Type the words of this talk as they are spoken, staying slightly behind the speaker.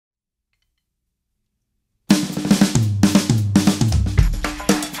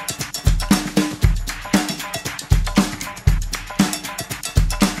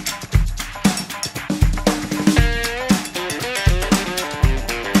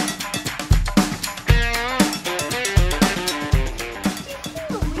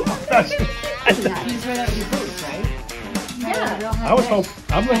gosh. He's right out of your boots, right? Yeah.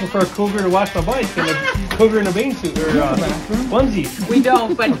 I'm looking for a cougar to wash my bike and a cougar in a bean suit or onesie. We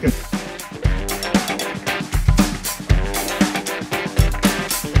don't, but. Okay.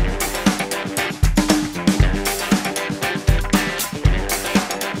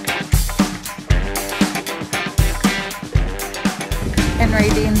 And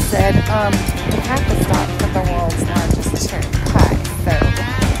Raedene said, we have to stop for the world's largest cherry pie, so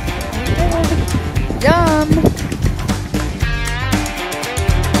yum!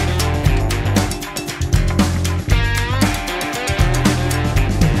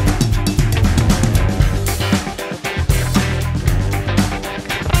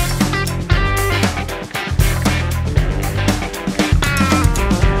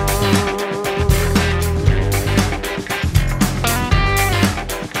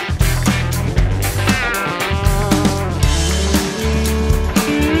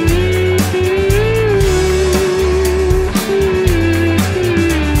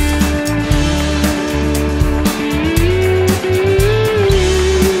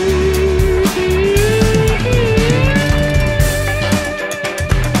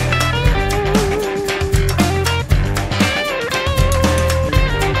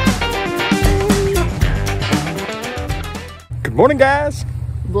 Morning, guys.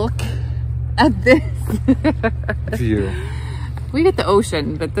 Look at this view. We get the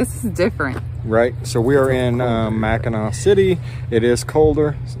ocean, but this is different. Right, so we are in Mackinaw City. It is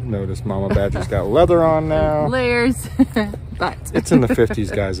colder. Notice Mama Badger's got leather on now. Layers, but it's in the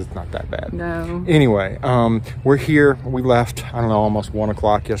 50s, guys. It's not that bad. No. Anyway, we're here. We left, I don't know, almost 1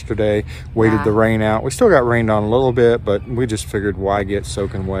 o'clock yesterday. Waited the rain out. We still got rained on a little bit, but we just figured why get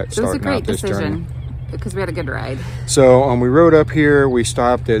soaking wet starting out this journey. Because we had a good ride. So we rode up here. We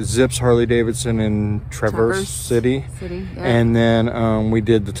stopped at Zips Harley Davidson in Traverse City. Yeah. And then we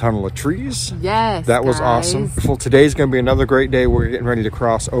did the Tunnel of Trees. Yes, that was awesome. Well, today's going to be another great day. We're getting ready to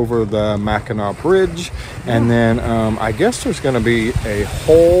cross over the Mackinac Bridge. And then I guess there's going to be a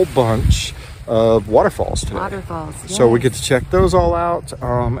whole bunch of waterfalls today. Waterfalls, yes. So we get to check those all out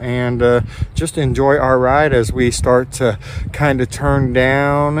and just enjoy our ride as we start to kind of turn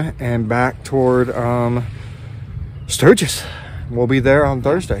down and back toward Sturgis. We'll be there on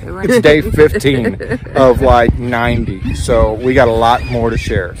Thursday. It's day 15 of like 90, so we got a lot more to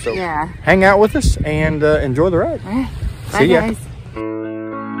share. So hang out with us and enjoy the ride. Bye, See ya. guys.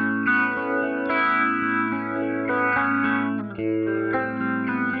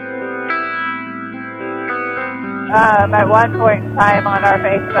 At one point in time on our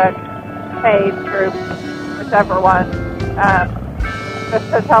Facebook page group, whichever one, just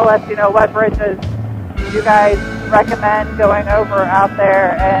to tell us, you know, what bridges you guys recommend going over out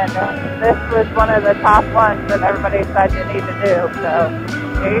there, and this was one of the top ones that everybody said you need to do. So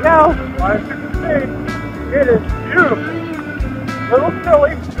here you go. As you can see, it is beautiful. A little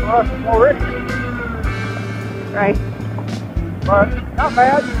chilly for us already, right? But not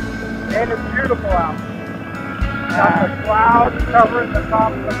bad, and it's beautiful out. Got the clouds covering the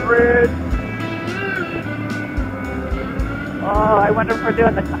top of the bridge. Oh, I wonder if we're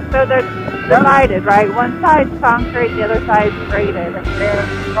doing the... So they're divided, right? One side's concrete, the other side's graded. And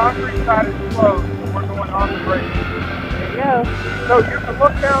the concrete side is closed, so we're going on the grade. There you go. So you can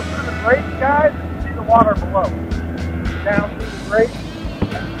look down through the grate, guys, and see the water below. Down through the grate,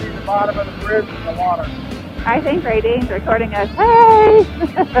 and see the bottom of the bridge and the water. I think Raedene's recording us. Hey!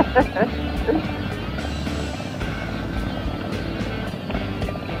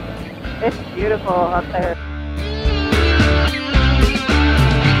 It's beautiful up there.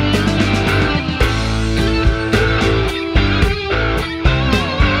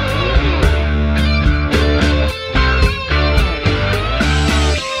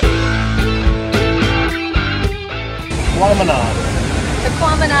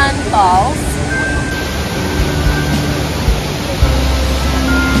 Tahquamenon Falls.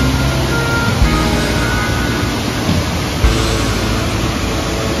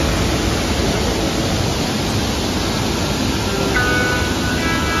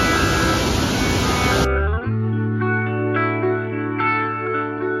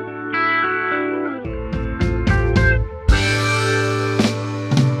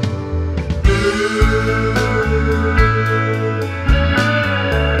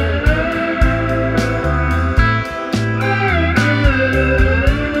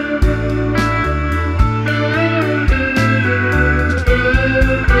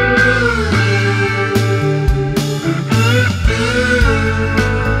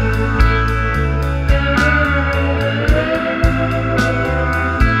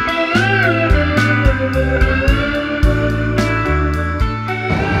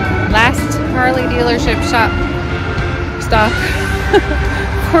 dealership stop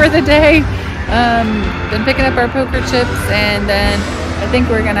for the day. Been picking up our poker chips, and then I think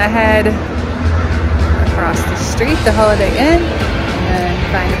we're gonna head across the street, the Holiday Inn, and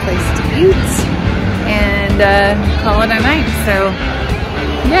find a place to eat and call it a night. So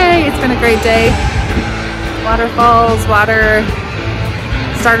yay, it's been a great day. Waterfalls, water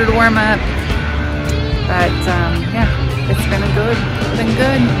started to warm up, but yeah, it's been good.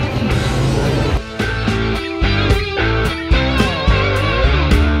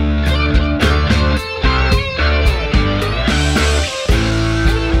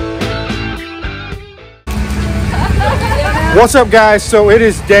 What's up, guys? So it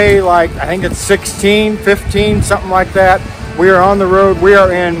is day, like, I think it's 16, 15, something like that. We are on the road. We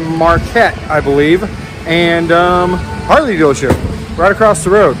are in Marquette, I believe, and Harley dealership right across the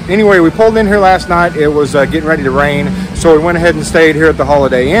road. Anyway, we pulled in here last night. It was getting ready to rain, so we went ahead and stayed here at the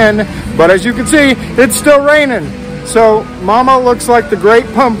Holiday Inn. But as you can see, it's still raining. So Mama looks like the Great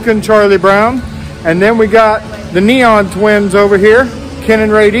Pumpkin, Charlie Brown, and then we got the Neon Twins over here, Ken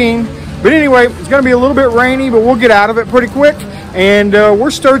and Raedene. But anyway, it's going to be a little bit rainy, but we'll get out of it pretty quick. And we're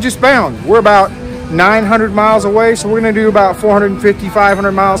Sturgis bound. We're about 900 miles away, so we're going to do about 450,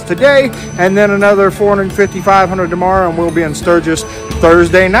 500 miles today, and then another 450, 500 tomorrow, and we'll be in Sturgis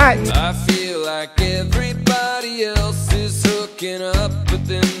Thursday night. I feel like everybody else is hooking up, but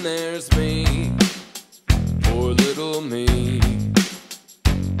then there's me, poor little me.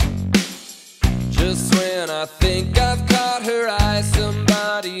 Just when I think I've caught her eye,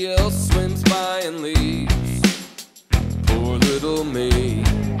 somebody else swims by and leaves. Poor little me.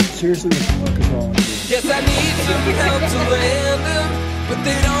 Seriously, what the fuck is wrong with you? Yes, I need some help to land them, but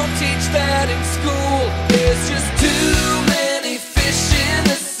they don't teach that in school. There's just too many fish in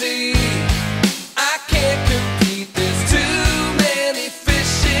the sea. I can't compete, there's too many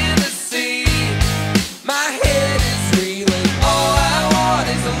fish in the sea. My head is reeling, all I want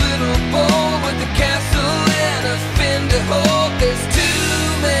is a little bowl with a castle and a fin to hold. There's too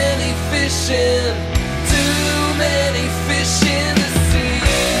many fish in, too many fish in the sea.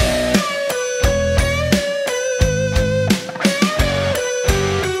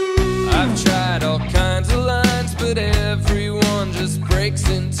 I've tried all kinds of lines, but everyone just breaks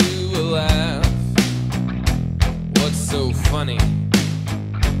into a laugh. What's so funny?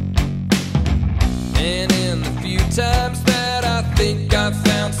 And in the few times that I think I've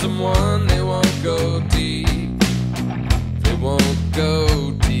found someone, they won't go deep. They won't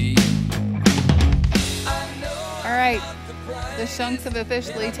go deep. All right, the Shunks have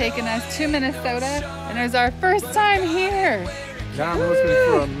officially taken us to Minnesota, and it was our first time here. Now I'm looking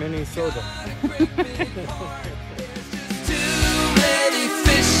for a mini soda. Too many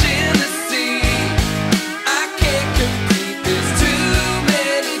fish in the sea. I can't compete. There's too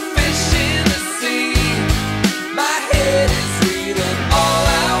many fish in the sea. My head is reeling. All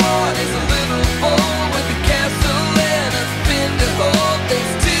I want is a little bowl with a castle and a fin to hold.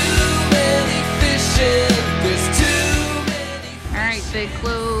 There's too many fish in. There's too many. All right, they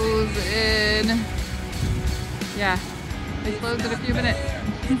close in. Yeah, they close in a few minutes.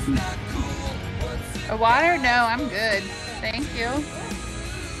 A water? No, I'm good. Thank you.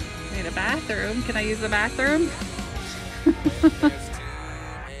 Need a bathroom. Can I use the bathroom? There's too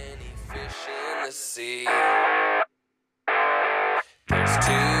many fish in the sea. There's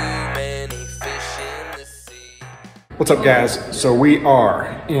too many fish in the sea. What's up, guys? So we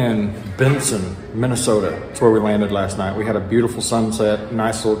are in Benson, Minnesota. That's where we landed last night. We had a beautiful sunset,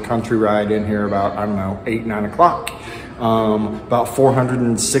 nice little country ride in here about, I don't know, 8, 9 o'clock. About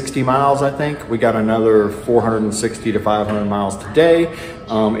 460 miles, I think. We got another 460 to 500 miles today.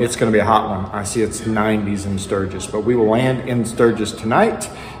 It's gonna be a hot one. I see it's 90s in Sturgis, but we will land in Sturgis tonight.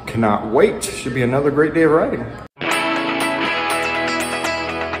 Cannot wait. Should be another great day of riding.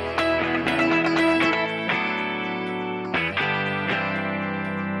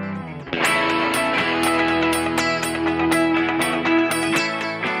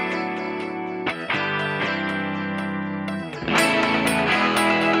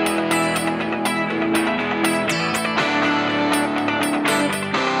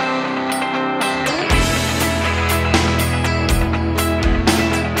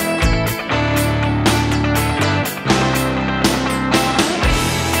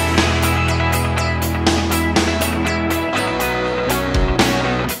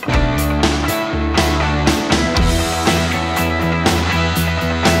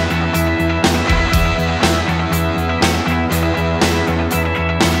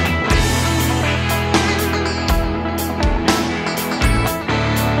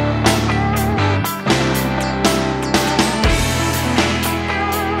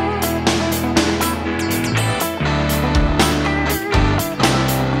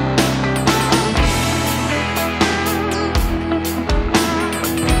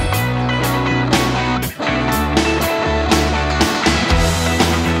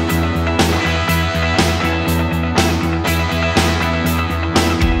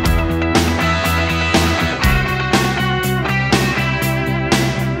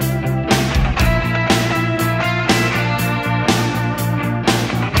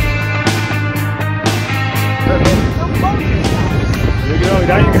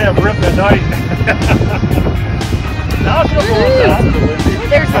 night. Now she'll go on top of the windy.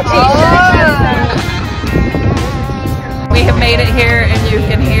 There's a t-shirt. We have made it here and you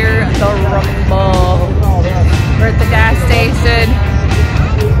can hear the rumble. We're at the gas station.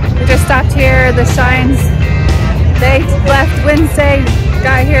 We just stopped here. The Shines, they left Wednesday,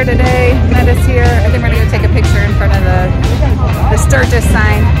 got here today, met us here. I think we're gonna go take a picture in front of the Sturgis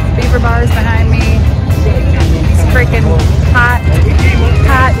sign. Beaver bars behind me. It's freaking hot.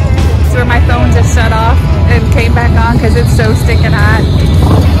 Hot. It's where my phone just shut off and came back on because it's so stinking hot.